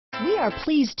We are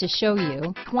pleased to show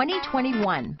you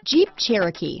 2021 Jeep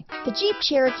Cherokee. The Jeep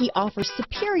Cherokee offers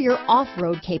superior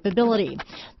off-road capability.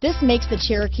 This makes the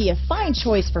Cherokee a fine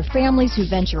choice for families who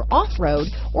venture off-road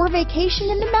or vacation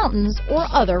in the mountains or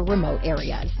other remote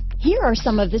areas. Here are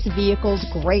some of this vehicle's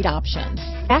great options: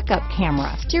 backup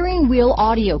camera, steering wheel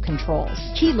audio controls,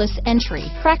 keyless entry,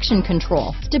 traction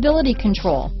control, stability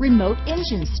control, remote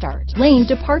engine start, lane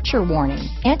departure warning,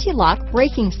 anti-lock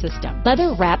braking system,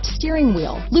 leather-wrapped steering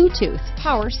wheel, Bluetooth,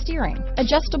 power steering,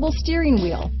 adjustable steering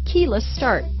wheel, keyless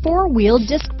start, four-wheel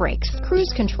disc brakes,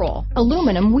 cruise control,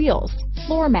 aluminum wheels,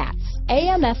 floor mats,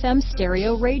 AM/FM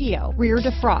stereo radio, rear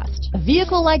defrost. A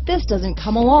vehicle like this doesn't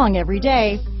come along every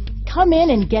day. Come in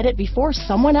and get it before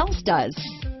someone else does.